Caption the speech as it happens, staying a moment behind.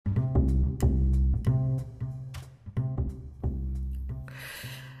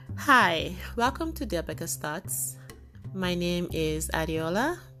Hi, welcome to Dear Becca's Thoughts. My name is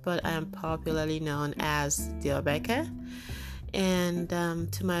Adiola, but I am popularly known as Dear Becca. And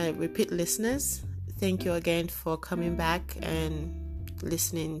to my repeat listeners, thank you again for coming back and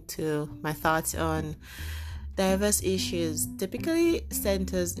listening to my thoughts on diverse issues, typically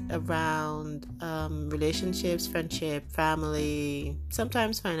centers around relationships, friendship, family,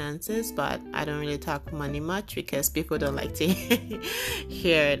 sometimes finances, but I don't really talk money much because people don't like to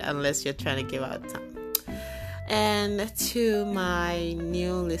hear it unless you're trying to give out some. And to my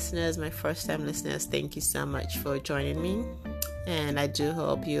new listeners, my first time listeners, thank you so much for joining me. And I do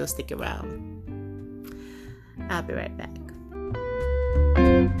hope you'll stick around. I'll be right back.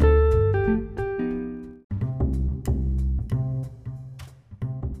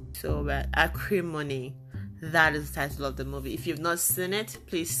 So Acrimony, that is the title of the movie. If you've not seen it,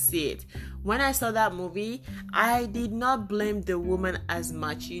 please see it. When I saw that movie, I did not blame the woman as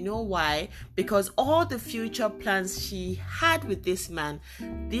much. You know why? Because all the future plans she had with this man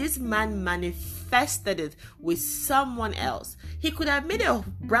manifested it with someone else. He could have made a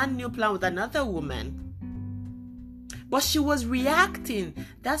brand new plan with another woman, but she was reacting.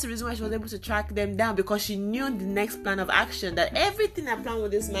 That's the reason why she was able to track them down, because she knew the next plan of action, that everything I planned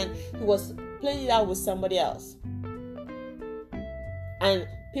with this man, he was playing it out with somebody else. And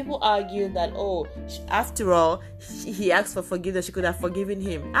people argue that, after all, he asked for forgiveness. She could have forgiven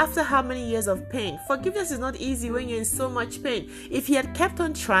him. After how many years of pain? Forgiveness is not easy when you're in so much pain. If he had kept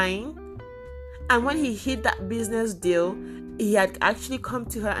on trying, and when he hit that business deal, he had actually come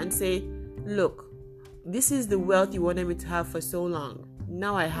to her and say, look, this is the wealth you wanted me to have for so long.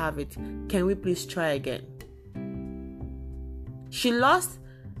 Now I have it. Can we please try again? She lost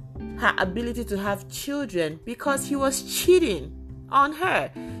her ability to have children because he was cheating on her.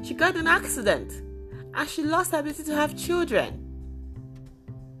 She got in an accident and she lost her ability to have children.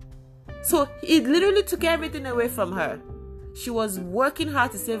 So it literally took everything away from her. She was working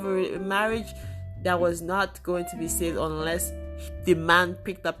hard to save a marriage that was not going to be saved unless the man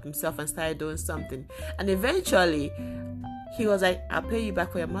picked up himself and started doing something. And eventually he was like, I'll pay you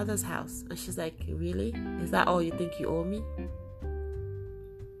back for your mother's house. And she's like, really? Is that all you think you owe me?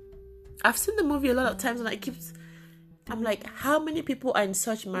 I've seen the movie a lot of times and I'm like, how many people are in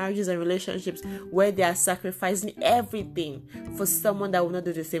such marriages and relationships where they are sacrificing everything for someone that will not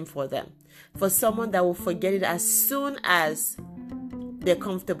do the same for them, for someone that will forget it as soon as they're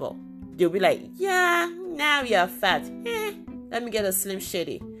comfortable? They'll be like, yeah, now you're fat, let me get a Slim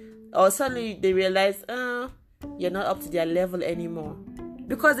Shady. Or suddenly they realize, you're not up to their level anymore.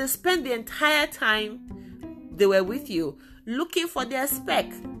 Because they spent the entire time they were with you looking for their speck.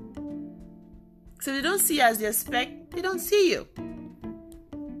 So they don't see you as their speck, they don't see you.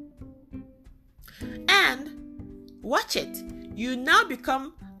 And watch it. You now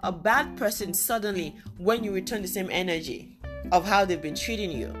become a bad person suddenly when you return the same energy of how they've been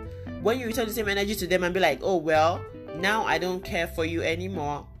treating you. When you return the same energy to them and be like, now I don't care for you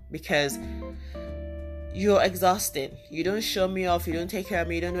anymore because you're exhausted. You don't show me off. You don't take care of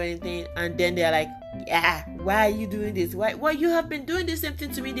me. You don't do anything. And then they're like, yeah, why are you doing this? Why? Well, you have been doing the same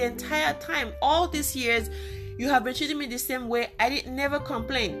thing to me the entire time. All these years, you have been treating me the same way. I didn't never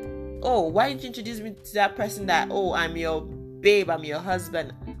complain. Why didn't you introduce me to that person that, I'm your babe, I'm your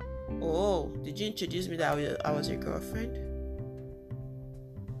husband? Did you introduce me that I was your girlfriend?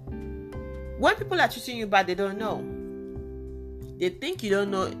 When people are treating you bad, they don't know. They think you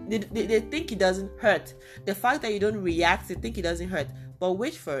don't know. They think it doesn't hurt. The fact that you don't react, they think it doesn't hurt. But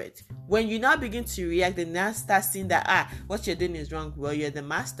wait for it. When you now begin to react, they now start seeing that, what you're doing is wrong. Well, you're the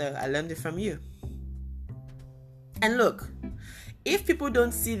master. I learned it from you. And look, if people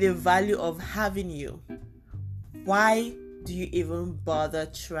don't see the value of having you, why do you even bother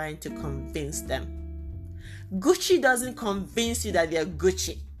trying to convince them? Gucci doesn't convince you that they're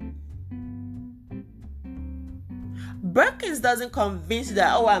Gucci. Birkins doesn't convince you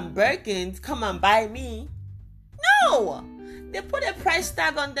that, I'm Birkins, come and buy me. No! They put a price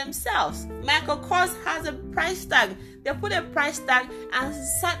tag on themselves. Michael Kors has a price tag. They put a price tag and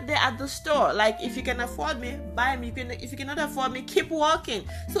sat there at the store. Like, if you can afford me, buy me. If you cannot afford me, keep walking.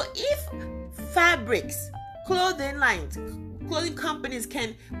 So if fabrics, clothing lines, clothing companies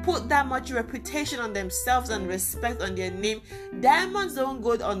can put that much reputation on themselves and respect on their name, diamonds don't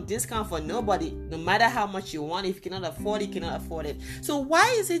go on discount for nobody. No matter how much you want, if you cannot afford it, you cannot afford it. So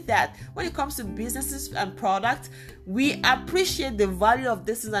why is it that when it comes to businesses and products, we appreciate the value of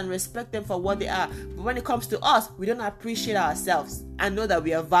this and respect them for what they are, but when it comes to us, we don't appreciate ourselves and know that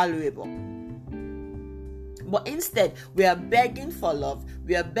we are valuable? But instead, we are begging for love,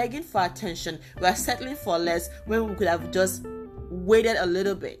 we are begging for attention, we are settling for less when we could have just waited a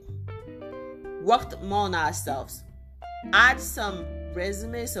little bit. worked more on ourselves, add some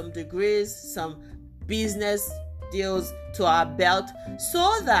resumes, some degrees, some business deals to our belt,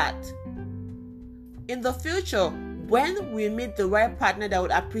 so that in the future, when we meet the right partner that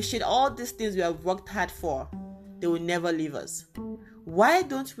would appreciate all these things we have worked hard for, they will never leave us. Why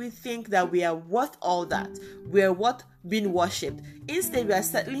don't we think that we are worth all that? We are worth being worshipped. Instead, we are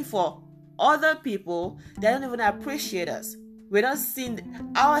settling for other people that don't even appreciate us. We're not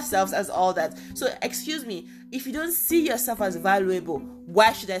seeing ourselves as all that. So, excuse me, if you don't see yourself as valuable,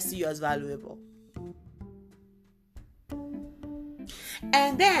 why should I see you as valuable?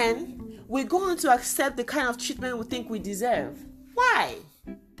 And then we go on to accept the kind of treatment we think we deserve. Why?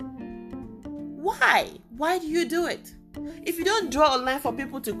 Why do you do it? If you don't draw a line for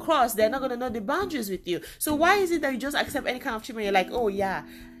people to cross, they're not going to know the boundaries with you. So why is it that you just accept any kind of treatment? You're like, oh yeah,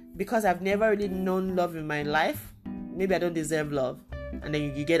 because I've never really known love in my life, maybe I don't deserve love. And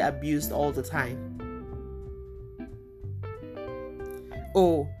then you get abused all the time.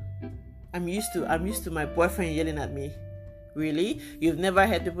 Oh, I'm used to my boyfriend yelling at me. Really? You've never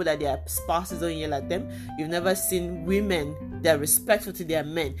heard people that their spouses don't yell at them? You've never seen women that are respectful to their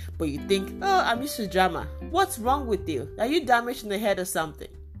men, but you think, oh, I'm used to drama. What's wrong with you? Are you damaged in the head or something?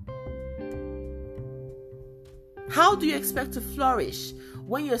 How do you expect to flourish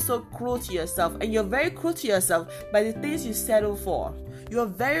when you're so cruel to yourself? And you're very cruel to yourself by the things you settle for. You're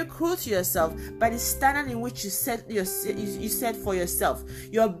very cruel to yourself by the standard in which you set for yourself.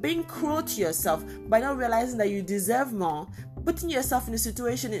 You're being cruel to yourself by not realizing that you deserve more, putting yourself in a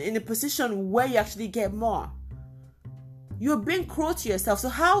situation, in a position where you actually get more. You're being cruel to yourself. So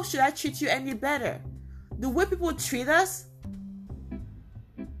how should I treat you any better? The way people treat us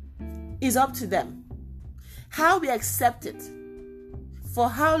is up to them. How we accept it, for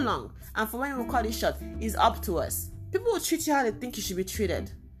how long, and for when we cut it short is up to us. People will treat you how they think you should be treated.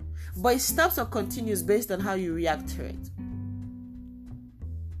 But it stops or continues based on how you react to it.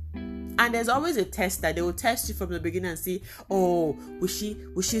 And there's always a test that they will test you from the beginning and see, oh, will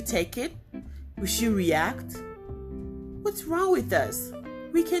she take it? Will she react? What's wrong with us?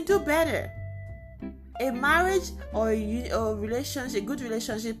 We can do better. A marriage or a relationship, a good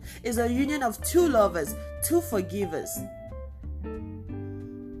relationship, is a union of two lovers, two forgivers.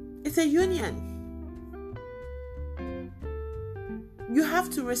 It's a union. You have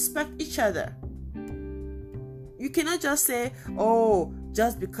to respect each other. You cannot just say, oh,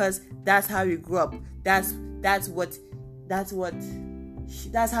 just because that's how you grew up, that's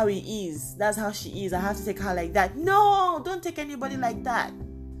how he is, that's how she is, I have to take her like that. No, don't take anybody like that.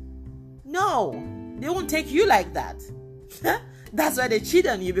 No, they won't take you like that. That's why they cheat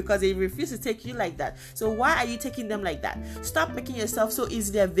on you, because they refuse to take you like that. So why are you taking them like that? Stop making yourself so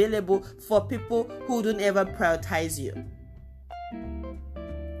easily available for people who don't ever prioritize you.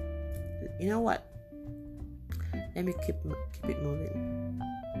 You know what? Let me keep it moving,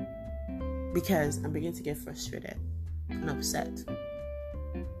 because I'm beginning to get frustrated and upset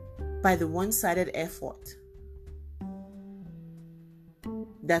by the one-sided effort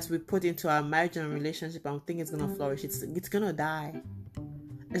that we put into our marriage and relationship and think it's going to flourish. It's going to die.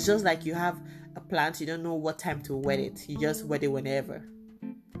 It's just like you have a plant, you don't know what time to wet it. You just wet it whenever.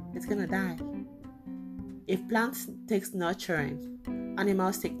 It's going to die. If plants takes nurturing,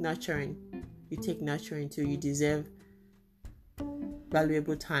 animals take nurturing, you take nurturing too. You deserve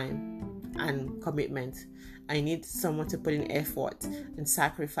valuable time and commitment. I need someone to put in effort and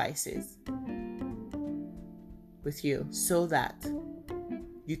sacrifices with you so that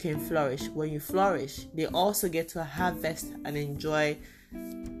you can flourish. When you flourish, they also get to harvest and enjoy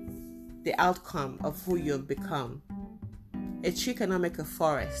the outcome of who you've become. A tree cannot make a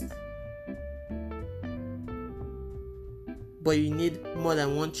forest, but you need more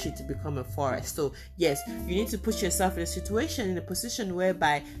than one tree to become a forest. So yes, you need to put yourself in a position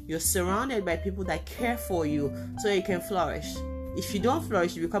whereby you're surrounded by people that care for you so you can flourish. If you don't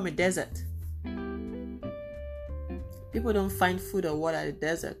flourish, you become a desert. People don't find food or water at the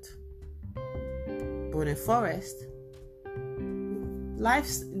desert. But in a forest,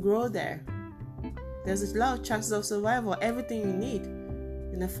 lives grow there. There's a lot of chances of survival. Everything you need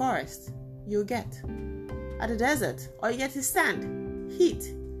in a forest, you'll get. At the desert, all you get is sand,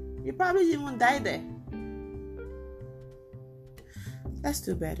 heat. You probably didn't even die there. Let's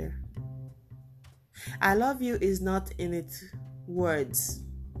do better. I love you is not in its words.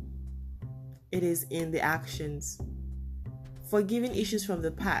 It is in the actions. Forgiving issues from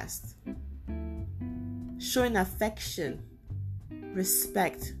the past. Showing affection,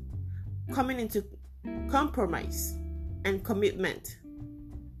 respect, coming into compromise and commitment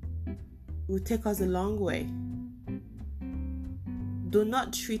will take us a long way. Do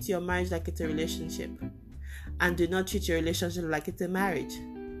not treat your marriage like it's a relationship. And do not treat your relationship like it's a marriage.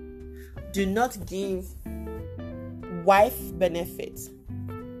 Do not give wife benefits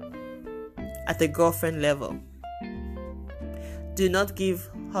at the girlfriend level. Do not give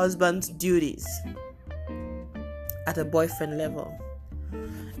husband duties at a boyfriend level.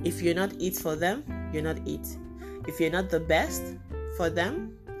 If you're not it for them, you're not it. If you're not the best for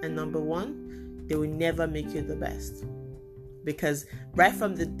them, and number one, they will never make you the best. Because right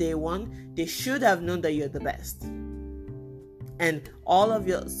from the day one, they should have known that you're the best. And all of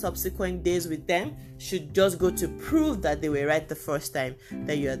your subsequent days with them should just go to prove that they were right the first time,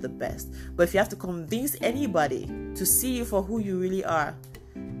 that you're the best. But if you have to convince anybody to see you for who you really are,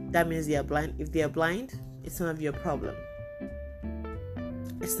 that means they are blind. If they are blind, it's none of your problem.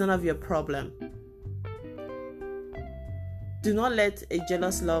 It's none of your problem. Do not let a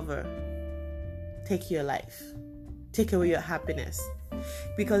jealous lover take your life, take away your happiness.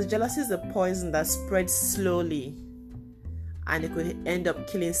 Because jealousy is a poison that spreads slowly, and it could end up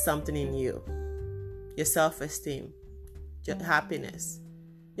killing something in you. Your self-esteem, your happiness,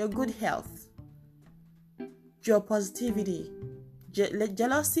 your good health, your positivity.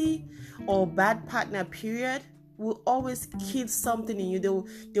 Jealousy or bad partner period will always kill something in you.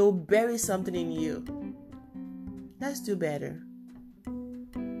 They will bury something in you. Let's do better.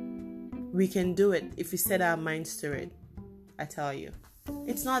 We can do it if we set our minds to it. I tell you,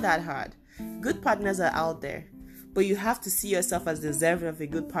 it's not that hard. Good partners are out there, but you have to see yourself as deserving of a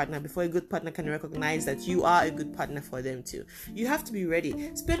good partner before a good partner can recognize that you are a good partner for them too. You have to be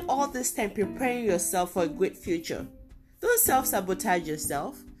ready. Spend all this time preparing yourself for a great future. Don't self-sabotage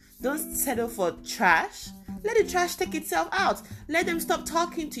yourself. Don't settle for trash. Let the trash take itself out. Let them stop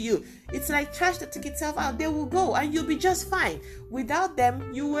talking to you. It's like trash that took itself out. They will go and you'll be just fine. Without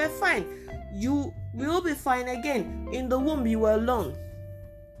them, you were fine. You will be fine again. In the womb, you were alone.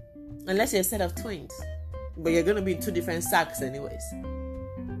 Unless you're a set of twins. But you're going to be in two different sacks anyways.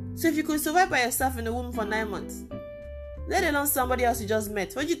 So if you could survive by yourself in the womb for 9 months, let alone somebody else you just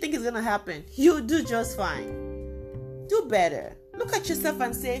met, what do you think is going to happen? You'll do just fine. Do better. Look at yourself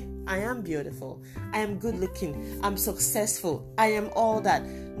and say, I am beautiful. I am good looking. I'm successful. I am all that.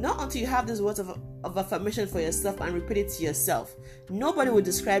 Not until you have these words of affirmation for yourself and repeat it to yourself. Nobody will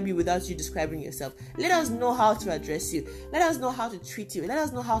describe you without you describing yourself. Let us know how to address you. Let us know how to treat you. Let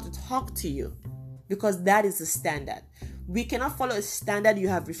us know how to talk to you. Because that is the standard. We cannot follow a standard you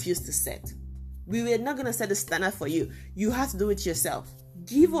have refused to set. We are not going to set a standard for you. You have to do it yourself.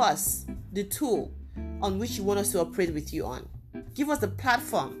 Give us the tool on which you want us to operate with you on. Give us the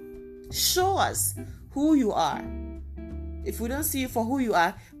platform. Show us who you are. If we don't see you for who you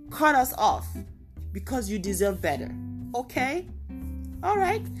are, cut us off because you deserve better. Okay? All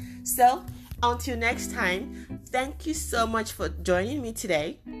right. So, until next time, thank you so much for joining me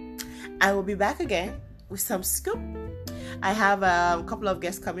today. I will be back again with some scoop. I have a couple of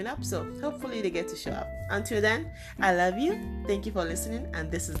guests coming up, so hopefully they get to show up. Until then, I love you. Thank you for listening,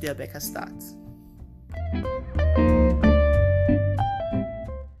 and this is the Obeka Starts.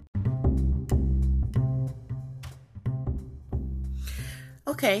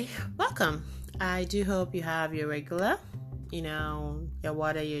 Okay, welcome. I do hope you have your regular, your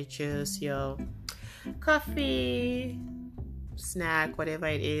water, your juice, your coffee, snack, whatever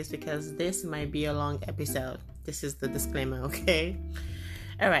it is, because this might be a long episode. This is the disclaimer, okay?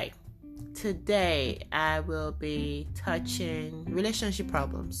 All right. Today, I will be touching relationship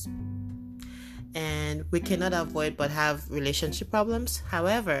problems. And we cannot avoid but have relationship problems.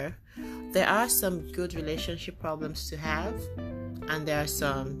 However, there are some good relationship problems to have, and there are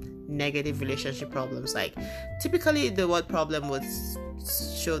some negative relationship problems. Like, typically the word problem would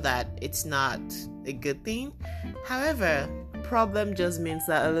show that it's not a good thing. However, problem just means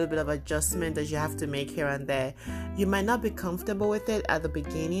that a little bit of adjustment that you have to make here and there. You might not be comfortable with it at the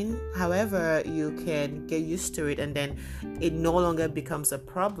beginning. However, you can get used to it, and then it no longer becomes a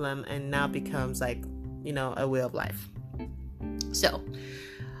problem and now becomes like, a way of life. So,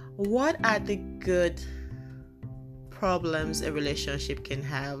 what are the good problems a relationship can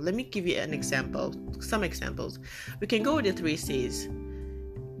have? Let me give you some examples. We can go with the 3 C's.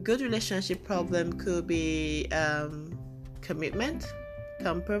 Good relationship problem could be commitment,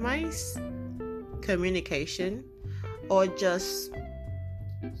 compromise, communication, or just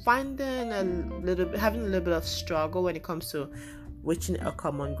having a little bit of struggle when it comes to reaching a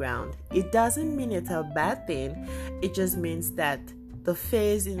common ground. It doesn't mean it's a bad thing. It just means that the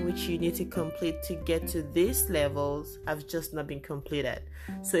phase in which you need to complete to get to these levels have just not been completed.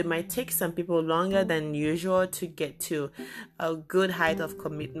 So it might take some people longer than usual to get to a good height of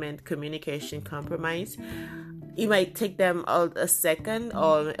commitment, communication, compromise. It might take them a second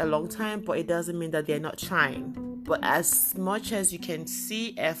or a long time, but it doesn't mean that they're not trying. But as much as you can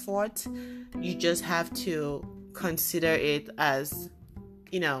see effort, you just have to consider it as,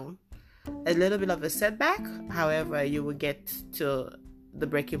 a little bit of a setback. However, you will get to the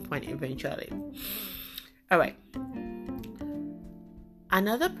breaking point eventually. All right.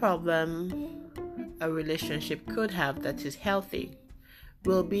 Another problem a relationship could have that is healthy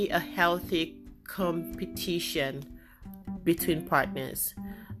will be a healthy competition between partners.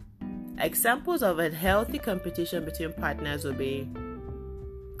 Examples of a healthy competition between partners will be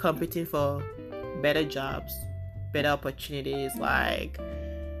competing for better jobs, better opportunities. Like,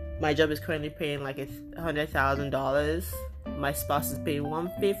 my job is currently paying like $100,000. My spouse is paying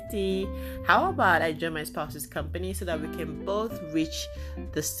 $150,000. How about I join my spouse's company so that we can both reach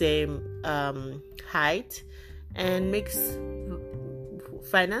the same height and mix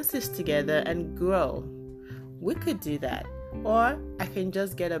finances together and grow? We could do that. Or I can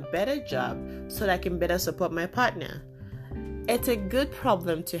just get a better job so that I can better support my partner. It's a good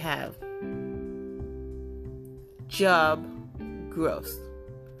problem to have. Job growth,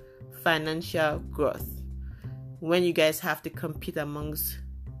 financial growth. When you guys have to compete amongst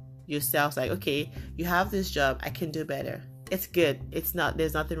yourselves, like, okay, you have this job, I can do better. It's good.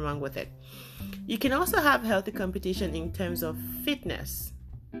 There's nothing wrong with it. You can also have healthy competition in terms of fitness.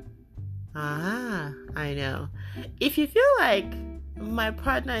 I know. If you feel like my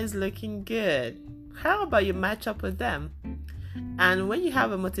partner is looking good, how about you match up with them? And when you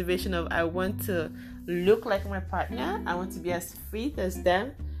have a motivation of, I want to look like my partner, I want to be as fit as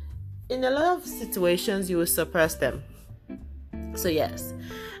them, in a lot of situations you will surpass them. So yes,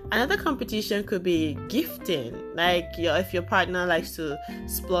 another competition could be gifting. Like, if your partner likes to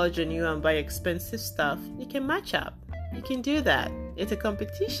splurge on you and buy expensive stuff, you can match up. You can do that. It's a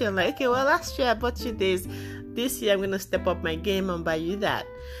competition. Like, okay, well, last year I bought you this. This year I'm going to step up my game and buy you that.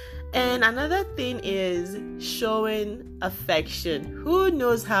 And another thing is showing affection. Who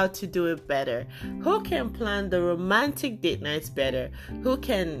knows how to do it better? Who can plan the romantic date nights better? Who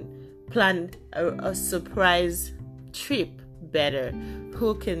can plan a surprise trip better?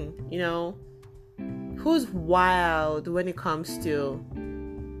 Who can, who's wild when it comes to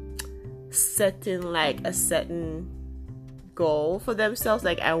setting like a certain goal for themselves?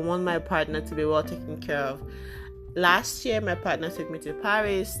 Like, I want my partner to be well taken care of. Last year, my partner took me to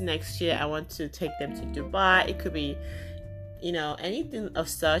Paris. Next year, I want to take them to Dubai. It could be, anything of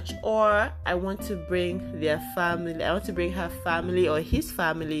such. Or I want to bring their family. I want to bring her family or his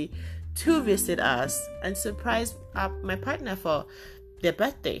family to visit us and surprise my partner for their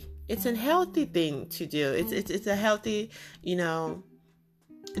birthday. It's a healthy thing to do. It's a healthy,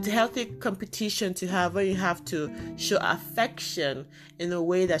 it's a healthy competition to have, where you have to show affection in a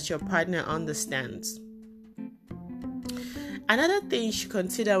way that your partner understands. Another thing you should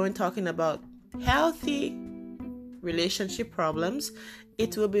consider when talking about healthy relationship problems,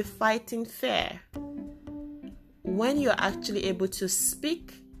 it will be fighting fair. When you're actually able to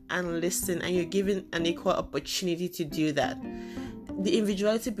speak and listen and you're given an equal opportunity to do that, the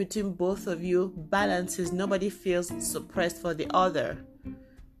individuality between both of you balances. Nobody feels suppressed for the other.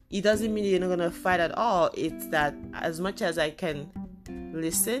 It doesn't mean you're not going to fight at all. It's that as much as I can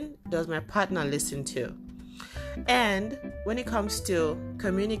listen, does my partner listen too? And when it comes to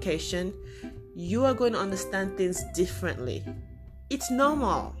communication, you are going to understand things differently. It's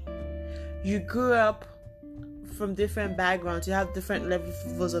normal. You grew up from different backgrounds. You have different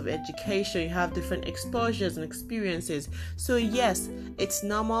levels of education. You have different exposures and experiences. So yes, it's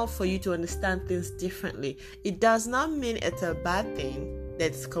normal for you to understand things differently. It does not mean it's a bad thing.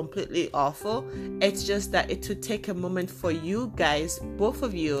 That's completely awful. It's just that it would take a moment for you guys, both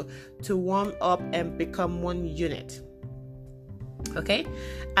of you, to warm up and become one unit. Okay?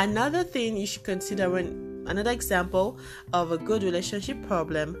 Another thing you should consider another example of a good relationship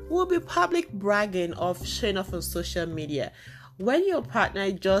problem will be public bragging of showing off on social media. When your partner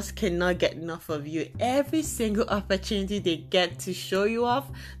just cannot get enough of you, every single opportunity they get to show you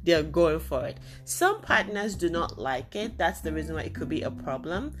off, they're going for it. Some partners do not like it. That's the reason why it could be a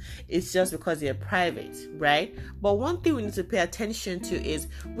problem. It's just because they're private, right? But one thing we need to pay attention to is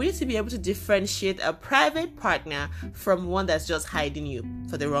we need to be able to differentiate a private partner from one that's just hiding you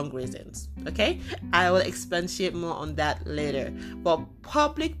for the wrong reasons, okay? I will expatiate more on that later. But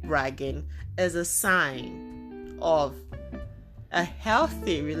public bragging is a sign of a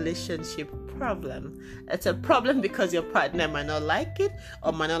healthy relationship problem. It's a problem because your partner might not like it,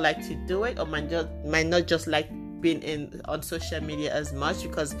 or might not like to do it, or might not just like being on social media as much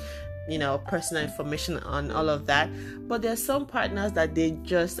because personal information on all of that. But there's some partners that they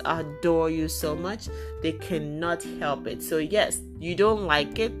just adore you so much, they cannot help it. So yes, you don't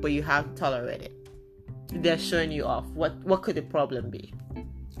like it, but you have to tolerate it. They're showing you off. What could the problem be?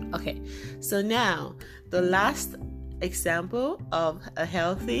 Okay, so now the last example of a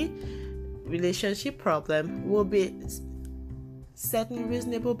healthy relationship problem will be setting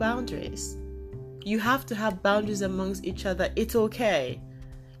reasonable boundaries. You have to have boundaries amongst each other. It's okay.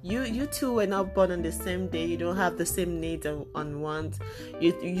 You two were not born on the same day. You don't have the same needs and wants.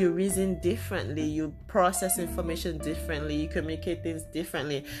 You reason differently. You process information differently. You communicate things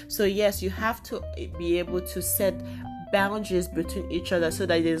differently. So yes, you have to be able to set boundaries between each other so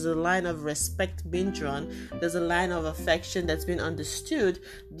that there's a line of respect being drawn. There's a line of affection that's been understood.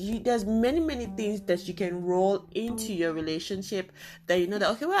 There's many things that you can roll into your relationship that you know that,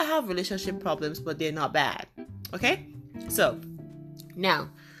 okay, well, I have relationship problems, but they're not bad. Okay? So, now,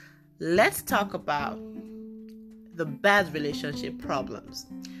 let's talk about the bad relationship problems.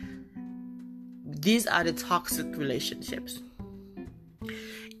 These are the toxic relationships.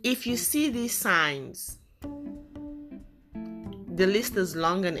 If you see these signs, the list is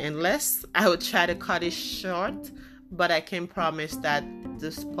long and endless. I will try to cut it short, but I can promise that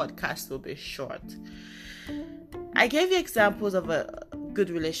this podcast will be short. I gave you examples of a good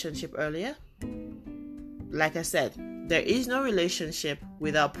relationship earlier. Like I said, there is no relationship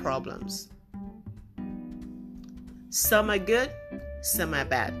without problems. Some are good, some are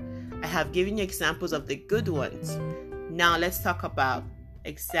bad. I have given you examples of the good ones. Now let's talk about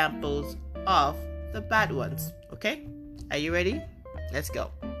examples of the bad ones, okay? Are you ready? Let's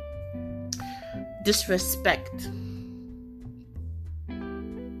go. Disrespect.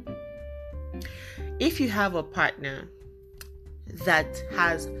 If you have a partner that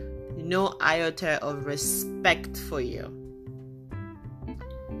has no iota of respect for you,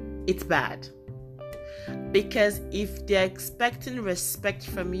 it's bad. Because if they're expecting respect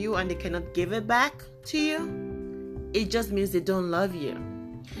from you and they cannot give it back to you, it just means they don't love you.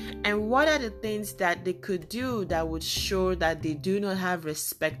 And what are the things that they could do that would show that they do not have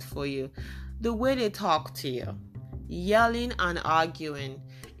respect for you? The way they talk to you, yelling and arguing.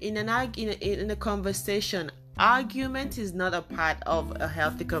 In a conversation, argument is not a part of a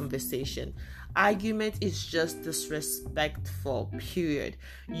healthy conversation. Argument is just disrespectful, period.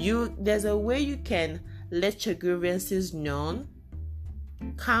 There's a way you can let your grievances known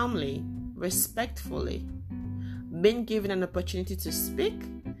calmly, respectfully, being given an opportunity to speak,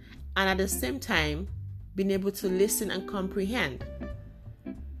 and at the same time, being able to listen and comprehend.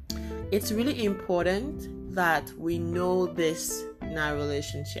 It's really important that we know this in our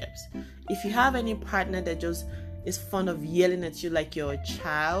relationships. If you have any partner that just is fond of yelling at you like you're a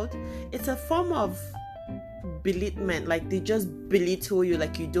child, it's a form of belittlement. Like they just belittle you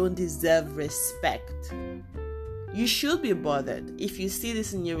like you don't deserve respect. You should be bothered if you see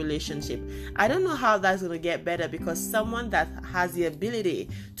this in your relationship. I don't know how that's going to get better, because someone that has the ability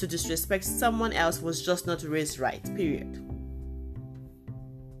to disrespect someone else was just not raised right, period.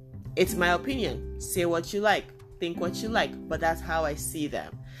 It's my opinion. Say what you like, think what you like, but that's how I see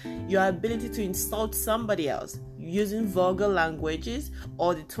them. Your ability to insult somebody else using vulgar languages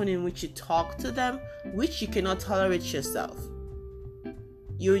or the tone in which you talk to them, which you cannot tolerate yourself.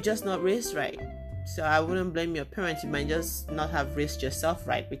 You're just not raised right. So I wouldn't blame your parents. You might just not have raised yourself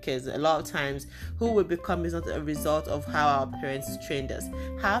right, because a lot of times who we become is not a result of how our parents trained us.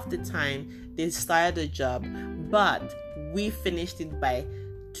 Half the time they started a job, but we finished it by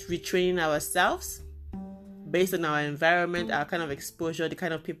retraining ourselves based on our environment, our kind of exposure, the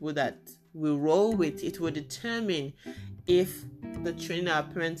kind of people that we roll with. It will determine if the training our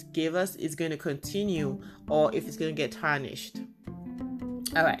parents gave us is going to continue or if it's going to get tarnished.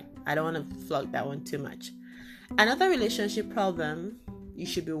 All right. I don't want to flog that one too much. Another relationship problem you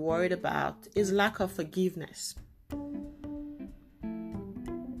should be worried about is lack of forgiveness.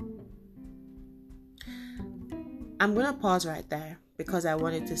 I'm going to pause right there because I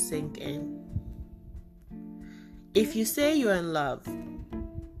want it to sink in. If you say you're in love,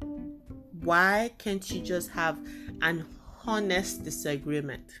 why can't you just have an honest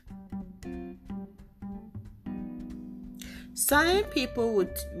disagreement? Certain people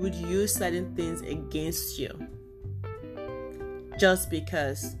would use certain things against you just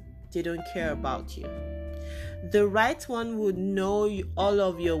because they don't care about you. The right one would know all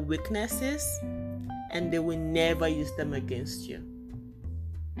of your weaknesses and they will never use them against you.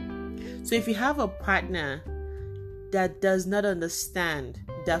 So if you have a partner that does not understand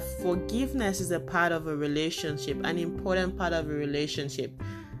that forgiveness is a part of a relationship, an important part of a relationship,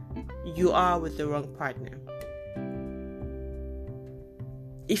 you are with the wrong partner.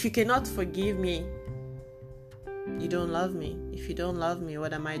 If you cannot forgive me, you don't love me. If you don't love me,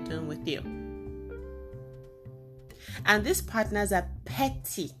 what am I doing with you? And these partners are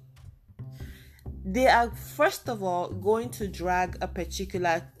petty. They are, first of all, going to drag a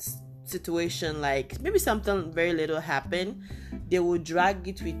particular situation, like maybe something very little happened. They will drag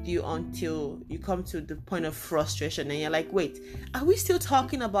it with you until you come to the point of frustration, and you're like, wait, are we still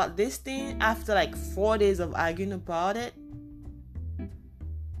talking about this thing after like 4 days of arguing about it?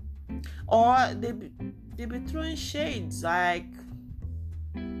 Or they be throwing shades, like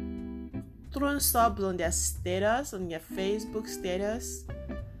throwing subs on their status, on their Facebook status,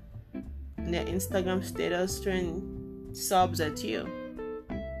 on their Instagram status, throwing subs at you.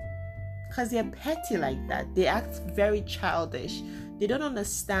 Because they're petty like that. They act very childish. They don't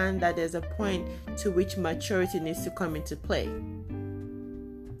understand that there's a point to which maturity needs to come into play.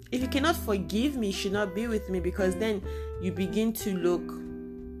 If you cannot forgive me, you should not be with me, because then you begin to look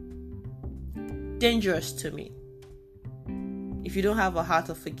dangerous to me. If you don't have a heart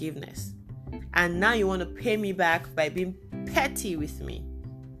of forgiveness, and now you want to pay me back by being petty with me,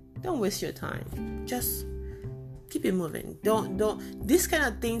 don't waste your time. Just keep it moving. Don't these kind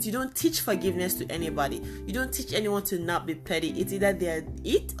of things, you don't teach forgiveness to anybody. You don't teach anyone to not be petty. It's either they're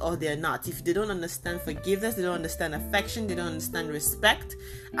it or they're not. If they don't understand forgiveness, they don't understand affection, they don't understand respect,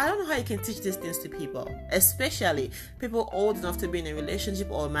 I don't know how you can teach these things to people, especially people old enough to be in a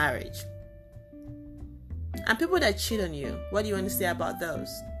relationship or marriage. And people that cheat on you, what do you want to say about those?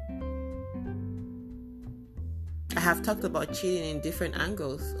 I have talked about cheating in different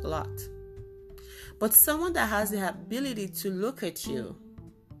angles a lot. But someone that has the ability to look at you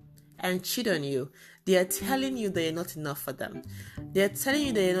and cheat on you, they are telling you that you're not enough for them. They're telling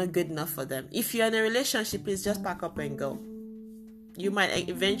you that you're not good enough for them. If you're in a relationship, please just pack up and go. You might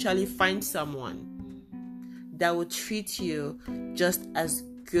eventually find someone that will treat you just as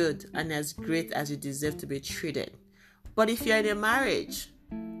good and as great as you deserve to be treated. But if you're in a marriage,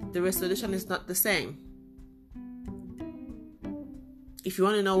 the resolution is not the same. If you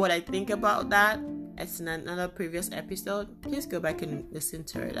want to know what I think about that, it's in another previous episode. Please go back and listen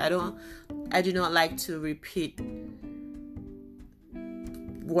to it. I do not like to repeat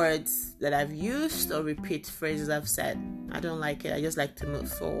words that I've used or repeat phrases I've said. I don't like it. I just like to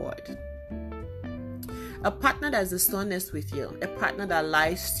move forward. A partner that's dishonest with you, a partner that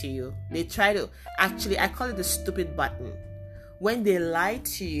lies to you, they try to, actually, I call it the stupid button. When they lie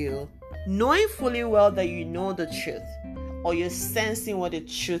to you, knowing fully well that you know the truth, or you're sensing what the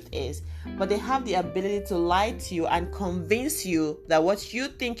truth is, but they have the ability to lie to you and convince you that what you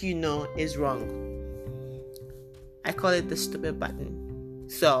think you know is wrong. I call it the stupid button.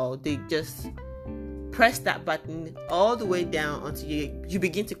 So they just press that button all the way down until you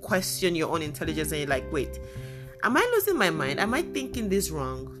begin to question your own intelligence, and you're like, wait, am I losing my mind? Am I thinking this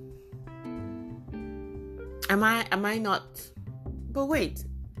wrong? Am I not? But wait,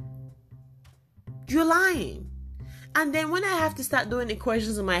 you're lying. And then when I have to start doing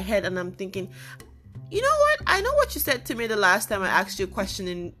equations in my head, and I'm thinking, you know what? I know what you said to me the last time I asked you a question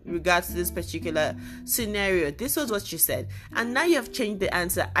in regards to this particular scenario. This was what you said. And now you have changed the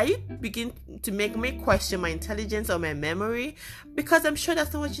answer. Are you begin to make me question my intelligence or my memory? Because I'm sure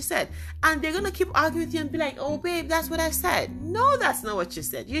that's not what you said. And they're going to keep arguing with you and be like, oh, babe, that's what I said. No, that's not what you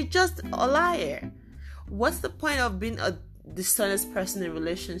said. You're just a liar. What's the point of being a dishonest person in a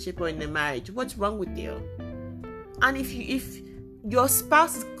relationship or in a marriage? What's wrong with you? And if your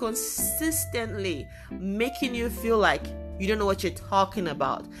spouse is consistently making you feel like you don't know what you're talking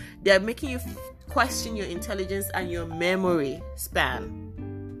about, they're making you question your intelligence and your memory span,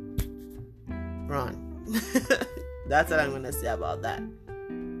 run. That's what I'm going to say about that.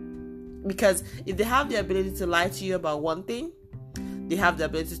 Because if they have the ability to lie to you about one thing, they have the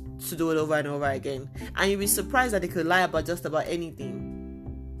ability to do it over and over again. And you'll be surprised that they could lie about just about anything.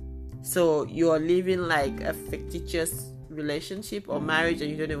 So you're living like a fictitious relationship or marriage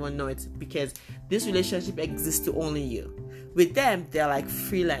and you don't even know it, because this relationship exists to only you. With them, they're like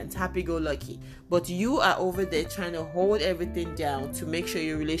freelance, happy-go-lucky. But you are over there trying to hold everything down to make sure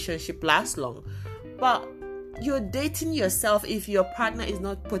your relationship lasts long. But you're dating yourself if your partner is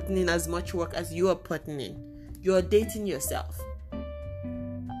not putting in as much work as you are putting in. You're dating yourself.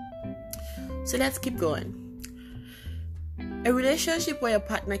 So let's keep going. A relationship where your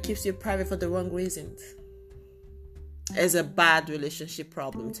partner keeps you private for the wrong reasons is a bad relationship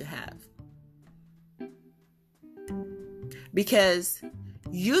problem to have. Because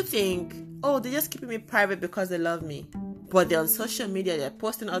you think, oh, they're just keeping me private because they love me. But they're on social media, they're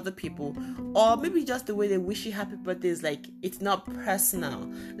posting other people. Or maybe just the way they wish you happy birthdays, like it's not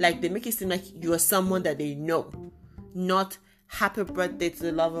personal. Like they make it seem like you are someone that they know, not happy birthday to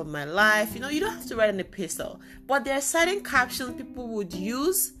the love of my life. You don't have to write an epistle. But there are certain captions people would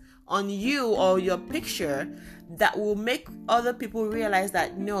use on you or your picture that will make other people realize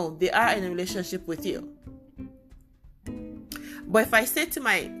that no, they are in a relationship with you. But if I say to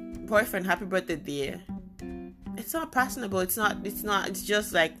my boyfriend, happy birthday, dear, it's not personable. It's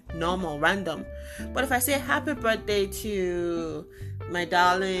just like normal, random. But if I say happy birthday to my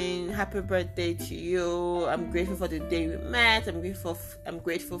darling, happy birthday to you, I'm grateful for the day we met, I'm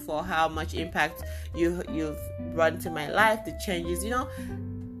grateful for how much impact you've brought into my life, the changes,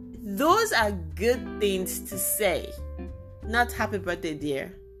 those are good things to say. Not happy birthday,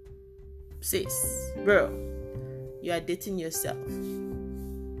 dear. Sis, bro, you are dating yourself.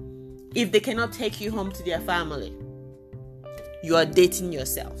 If they cannot take you home to their family, you are dating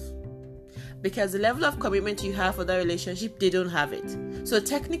yourself. Because the level of commitment you have for that relationship, they don't have it. So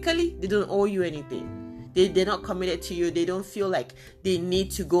technically, they don't owe you anything. They're not committed to you. They don't feel like they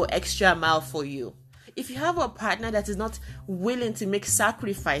need to go extra mile for you. If you have a partner that is not willing to make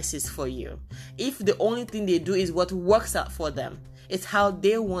sacrifices for you, if the only thing they do is what works out for them, it's how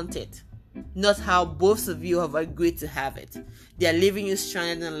they want it, not how both of you have agreed to have it. They're leaving you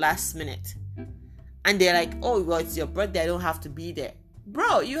stranded in the last minute. And they're like, oh, well, it's your birthday, I don't have to be there.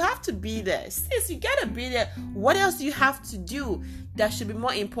 Bro, you have to be there. Sis, you gotta be there. What else do you have to do that should be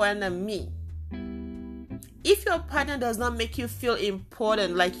more important than me? If your partner does not make you feel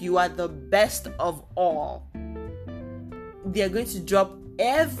important, like you are the best of all, they are going to drop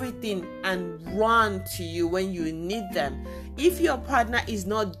everything and run to you when you need them. If your partner is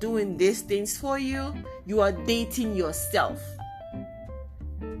not doing these things for you, you are dating yourself.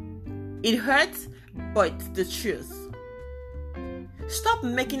 It hurts, but it's the truth. Stop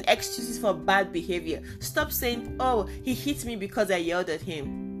making excuses for bad behavior. Stop saying, oh, he hit me because I yelled at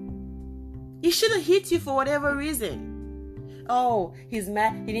him. He shouldn't hit you for whatever reason. Oh, he's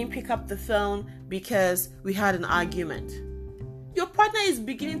mad. He didn't pick up the phone because we had an argument. Your partner is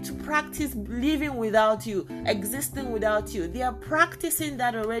beginning to practice living without you, existing without you. They are practicing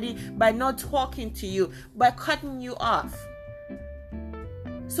that already by not talking to you, by cutting you off.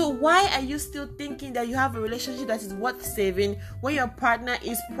 So why are you still thinking that you have a relationship that is worth saving when your partner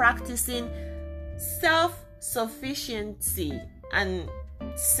is practicing self-sufficiency and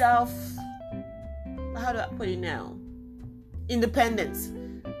independence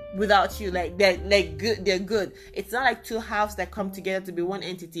without you? Like they're good. It's not like two halves that come together to be one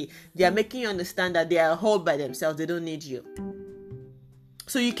entity. They are making you understand that they are a whole by themselves. They don't need you.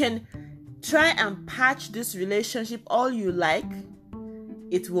 So you can try and patch this relationship all you like.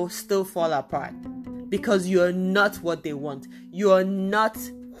 It will still fall apart because you're not what they want. You are not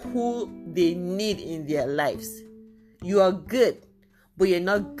who they need in their lives. You are good, but you're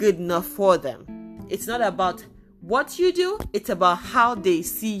not good enough for them. It's not about what you do, it's about how they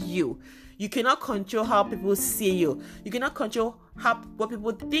see you. You cannot control how people see you. You cannot control what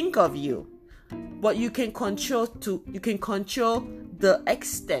people think of you. But you can control the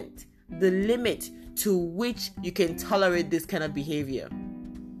extent, the limit to which you can tolerate this kind of behavior.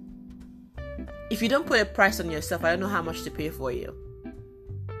 If you don't put a price on yourself, I don't know how much to pay for you.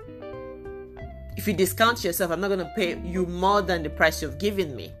 If you discount yourself, I'm not going to pay you more than the price you've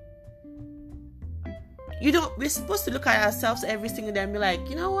given me. We're supposed to look at ourselves every single day and be like,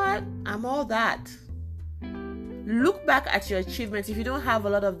 you know what? I'm all that. Look back at your achievements. If you don't have a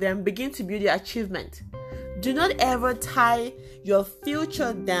lot of them, begin to build your achievement. Do not ever tie your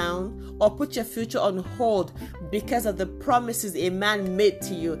future down or put your future on hold because of the promises a man made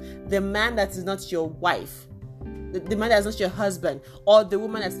to you. The man that is not your wife. The man that's not your husband. Or the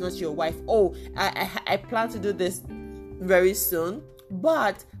woman that's not your wife. Oh, I plan to do this very soon,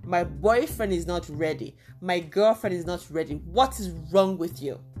 but my boyfriend is not ready. My girlfriend is not ready. What is wrong with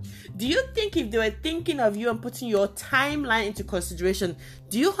you? Do you think if they were thinking of you and putting your timeline into consideration,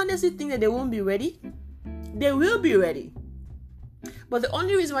 do you honestly think that they won't be ready? They will be ready. But the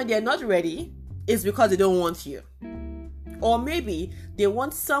only reason why they're not ready is because they don't want you. Or maybe they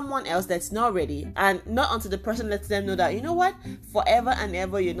want someone else that's not ready, and not until the person lets them know that, you know what, forever and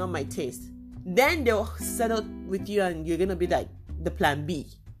ever you're not my taste. Then they'll settle with you and you're going to be like the plan B.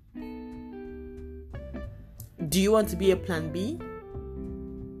 Do you want to be a plan B?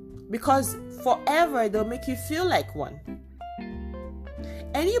 Because forever they'll make you feel like one.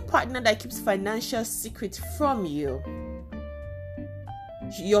 Any partner that keeps financial secrets from you,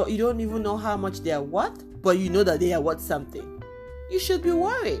 you don't even know how much they are worth, but you know that they are worth something. You should be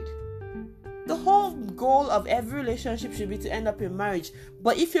worried. The whole goal of every relationship should be to end up in marriage.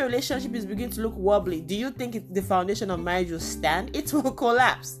 But if your relationship is beginning to look wobbly, do you think the foundation of marriage will stand? It will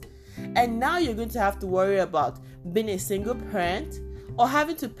collapse. And now you're going to have to worry about being a single parent or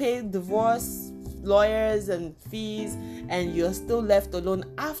having to pay divorce lawyers and fees, and you're still left alone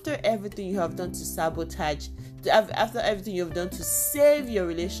after everything you have done to sabotage, after everything you've done to save your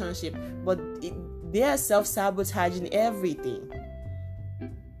relationship, but they are self-sabotaging everything.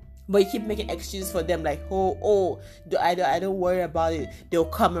 But you keep making excuses for them, like, I don't worry about it. They'll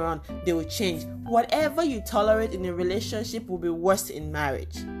come around. They will change. Whatever you tolerate in a relationship will be worse in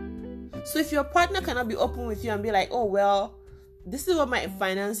marriage. So if your partner cannot be open with you and be like, oh, well, this is what my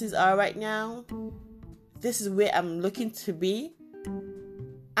finances are right now. This is where I'm looking to be.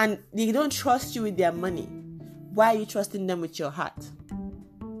 And they don't trust you with their money. Why are you trusting them with your heart?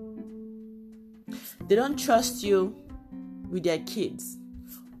 They don't trust you with their kids.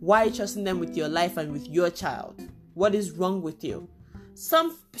 Why are you trusting them with your life and with your child? What is wrong with you?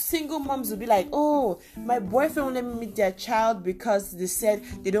 Some single moms will be like, oh, my boyfriend won't let me meet their child because they said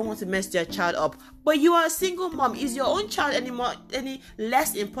they don't want to mess their child up. But you are a single mom. Is your own child any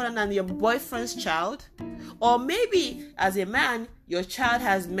less important than your boyfriend's child? Or maybe as a man, your child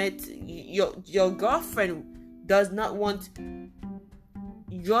has met, your girlfriend does not want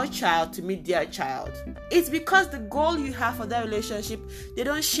your child to meet their child. It's because the goal you have for that relationship, they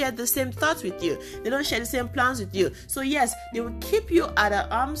don't share the same thoughts with you. They don't share the same plans with you. So yes, they will keep you at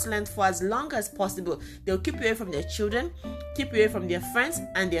an arm's length for as long as possible. They'll keep you away from their children, keep you away from their friends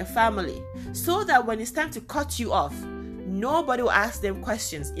and their family, so that when it's time to cut you off, nobody will ask them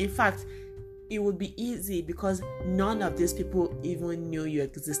questions. In fact, it would be easy because none of these people even knew you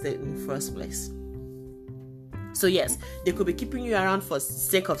existed in the first place. So yes, they could be keeping you around for the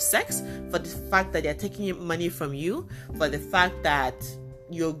sake of sex, for the fact that they're taking money from you, for the fact that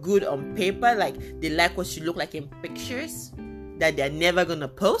you're good on paper, like they like what you look like in pictures that they're never gonna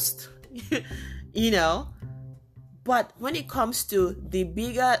post, you know. But when it comes to the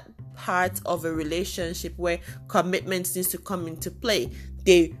bigger part of a relationship where commitment needs to come into play,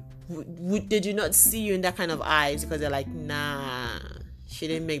 they do not see you in that kind of eyes, because they're like, nah, she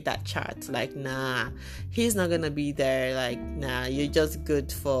didn't make that chart. Like, nah, he's not gonna be there. Like, nah, you're just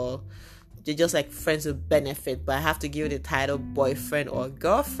like friends with benefit, but I have to give you the title boyfriend or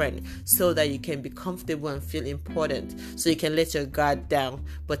girlfriend so that you can be comfortable and feel important, so you can let your guard down.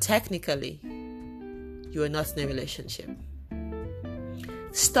 But technically, you are not in a relationship.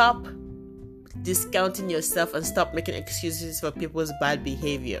 Stop discounting yourself and stop making excuses for people's bad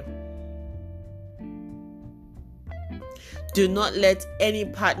behavior. Do not let any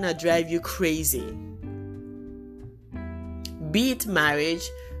partner drive you crazy. Be it marriage,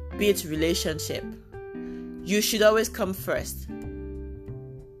 be it relationship. You should always come first.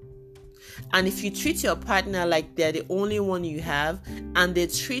 And if you treat your partner like they're the only one you have, and they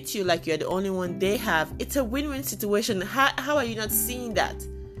treat you like you're the only one they have, it's a win-win situation. How are you not seeing that?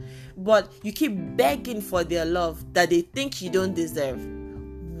 But you keep begging for their love that they think you don't deserve.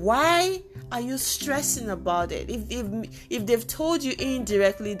 Why are you stressing about it? If they've told you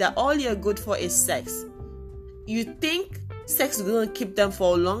indirectly that all you're good for is sex, you think sex is going to keep them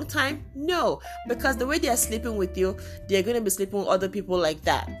for a long time? No, because the way they are sleeping with you, they're going to be sleeping with other people like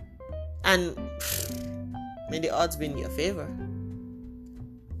that. And may the odds be in your favor.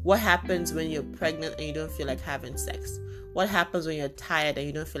 What happens when you're pregnant and you don't feel like having sex? What happens when you're tired and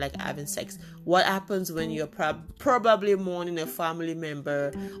you don't feel like having sex? What happens when you're probably mourning a family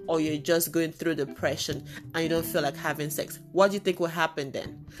member, or you're just going through depression and you don't feel like having sex? What do you think will happen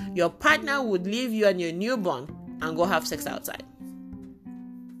then? Your partner would leave you and your newborn and go have sex outside.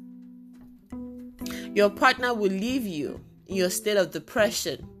 Your partner will leave you in your state of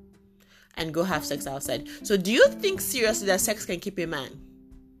depression and go have sex outside. So do you think seriously that sex can keep a man?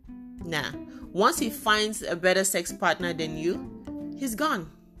 Nah. Once he finds a better sex partner than you, he's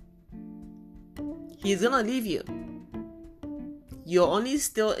gone. He's gonna leave you. You're only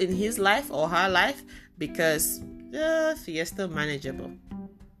still in his life or her life because you're still manageable.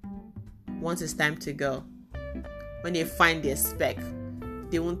 Once it's time to go, when they find their spec,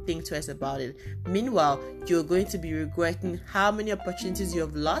 they won't think twice about it. Meanwhile, you're going to be regretting how many opportunities you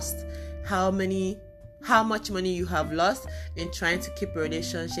have lost, how much money you have lost in trying to keep a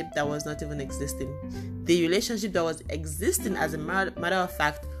relationship that was not even existing. The relationship that was existing, as a matter of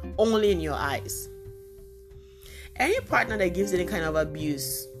fact, only in your eyes. Any partner that gives any kind of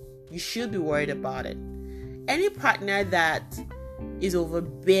abuse, you should be worried about it. Any partner that is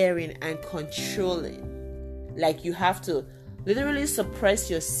overbearing and controlling, like you have to literally suppress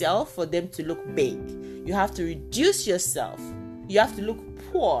yourself for them to look big. You have to reduce yourself. You have to look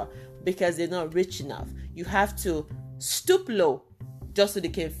poor because they're not rich enough. You have to stoop low just so they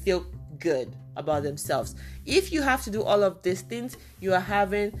can feel good about themselves. If you have to do all of these things, you are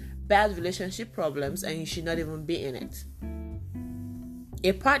having bad relationship problems and you should not even be in it.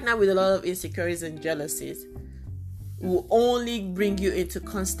 A partner with a lot of insecurities and jealousies will only bring you into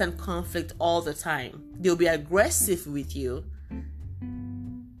constant conflict all the time. They'll be aggressive with you,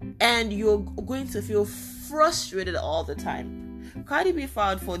 and you're going to feel frustrated all the time. Cardi B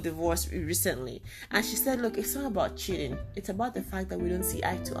filed for divorce recently, and she said, look, it's not about cheating. It's about the fact that we don't see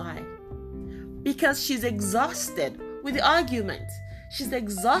eye to eye. Because she's exhausted with the argument. She's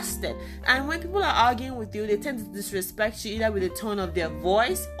exhausted. And when people are arguing with you, they tend to disrespect you either with the tone of their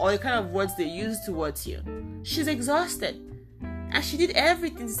voice or the kind of words they use towards you. She's exhausted. And she did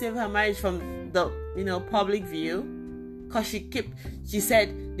everything to save her marriage from the, public view. Because she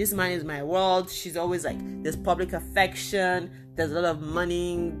said, this man is my world. She's always like, there's public affection. There's a lot of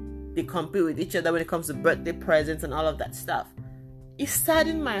money. They compete with each other when it comes to birthday presents and all of that stuff. It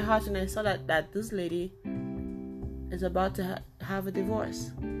saddened my heart when I saw that this lady is about to have a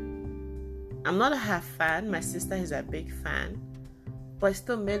divorce. I'm not a half fan. My sister is a big fan. But it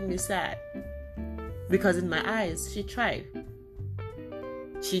still made me sad. Because in my eyes, she tried.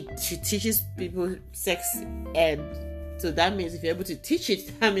 She teaches people sex ed. So that means if you're able to teach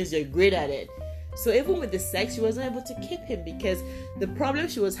it, that means you're great at it. So even with the sex, she wasn't able to keep him because the problem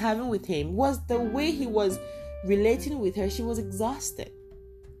she was having with him was the way he was relating with her. She was exhausted.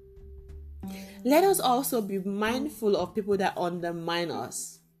 Let us also be mindful of people that undermine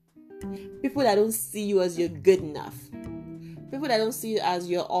us. People that don't see you as you're good enough. People that don't see you as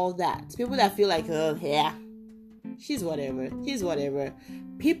you're all that. People that feel like, oh, yeah, she's whatever. He's whatever.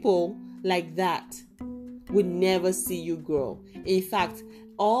 People like that would never see you grow. In fact,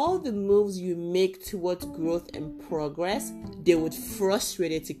 all the moves you make towards growth and progress, they would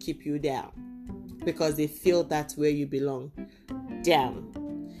frustrate it to keep you down because they feel that's where you belong. Damn.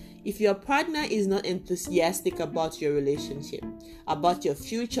 If your partner is not enthusiastic about your relationship, about your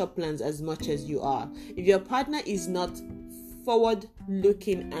future plans as much as you are, if your partner is not forward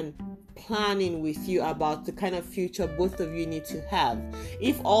looking and planning with you about the kind of future both of you need to have,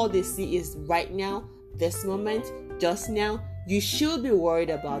 if all they see is right now, this moment, just now, you should be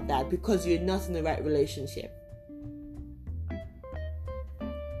worried about that because you're not in the right relationship.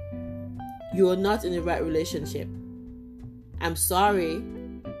 You are not in the right relationship. I'm sorry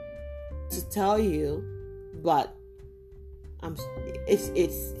to tell you, but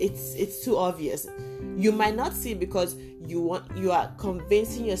it's too obvious. You might not see because you are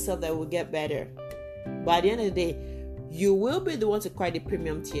convincing yourself that it will get better. But at the end of the day, you will be the one to cry the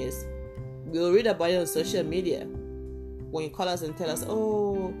premium tears. We'll read about it on social media. When you call us and tell us,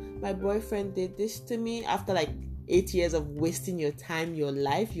 oh, my boyfriend did this to me after like 8 years of wasting your time, your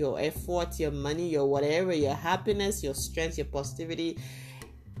life, your effort, your money, your whatever, your happiness, your strength, your positivity.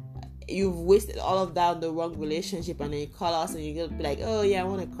 You've wasted all of that on the wrong relationship, and then you call us and you're gonna be like, oh yeah, I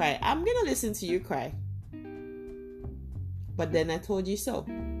want to cry. I'm gonna listen to you cry. But then I told you so.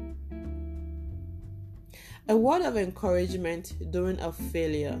 A word of encouragement during a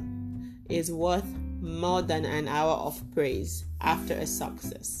failure is worth more than an hour of praise after a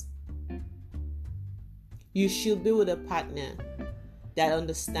success. You should be with a partner that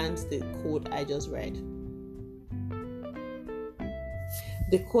understands the quote I just read.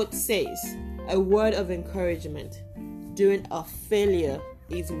 The quote says, a word of encouragement during a failure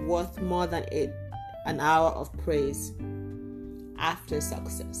is worth more than an hour of praise after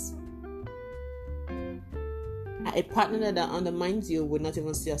success. A partner that undermines you would not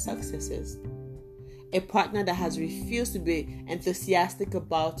even see your successes. A partner that has refused to be enthusiastic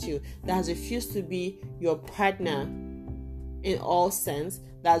about you, that has refused to be your partner in all sense,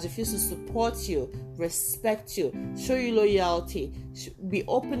 that has refused to support you, respect you, show you loyalty, be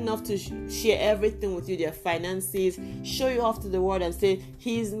open enough to share everything with you, their finances, show you off to the world and say,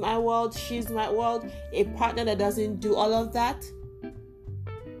 he's my world, she's my world. A partner that doesn't do all of that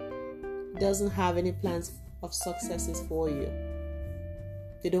doesn't have any plans of successes for you.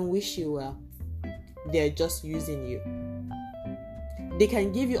 They don't wish you well. They're just using you. They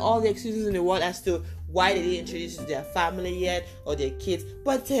can give you all the excuses in the world as to why they didn't introduce you to their family yet or their kids,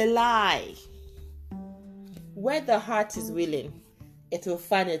 but it's a lie. Where the heart is willing, it will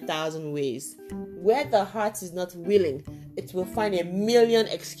find 1,000 ways. Where the heart is not willing, it will find 1,000,000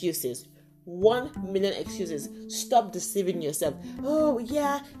 excuses. 1,000,000 excuses. Stop deceiving yourself. Oh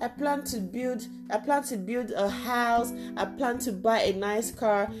yeah, I plan to build a house. I plan to buy a nice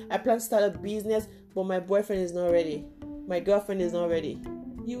car. I plan to start a business, but my boyfriend is not ready. My girlfriend is not ready.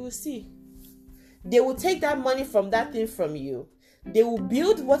 You will see. They will take that money from that thing from you. They will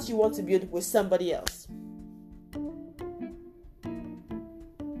build what you want to build with somebody else.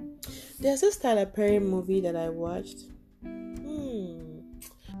 There's this Tyler Perry movie that I watched.